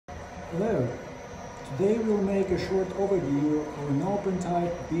Hello, today we'll make a short overview of an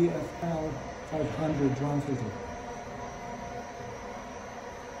open-type BFL 500 drum filter.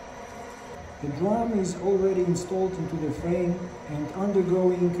 The drum is already installed into the frame and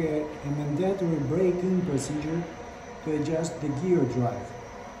undergoing a mandatory break-in procedure to adjust the gear drive.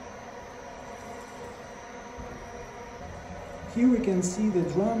 Here we can see the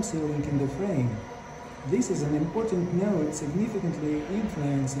drum sealing in the frame. This is an important node significantly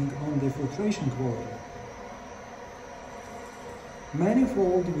influencing on the filtration quality.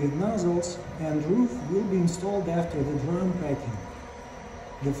 Manifold with nozzles and roof will be installed after the drum packing.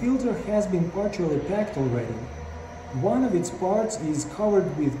 The filter has been partially packed already. One of its parts is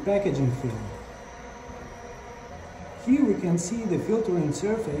covered with packaging film. Here we can see the filtering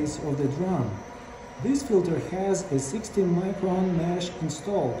surface of the drum. This filter has a 16-micron mesh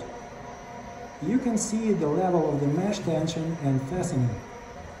installed. You can see the level of the mesh tension and fastening.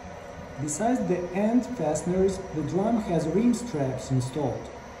 Besides the end fasteners, the drum has rim straps installed.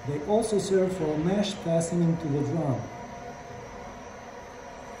 They also serve for mesh fastening to the drum.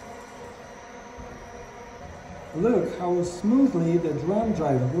 Look how smoothly the drum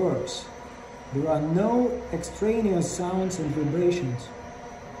drive works. There are no extraneous sounds and vibrations.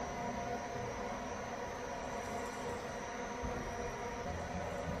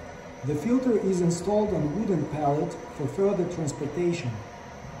 The filter is installed on wooden pallet for further transportation.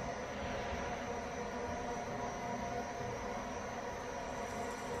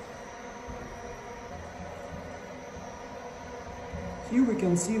 Here we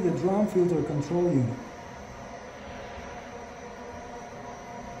can see the drum filter control unit.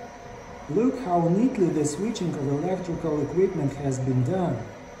 Look how neatly the switching of electrical equipment has been done.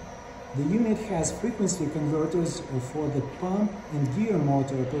 The unit has frequency converters for the pump and gear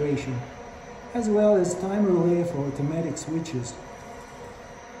motor operation, as well as time relay for automatic switches.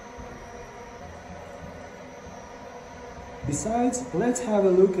 Besides, let's have a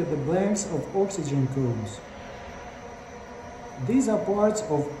look at the blanks of oxygen cones. These are parts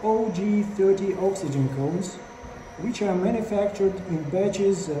of OG30 oxygen cones, which are manufactured in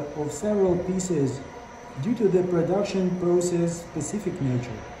batches of several pieces due to the production process specific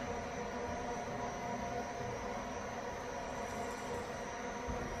nature.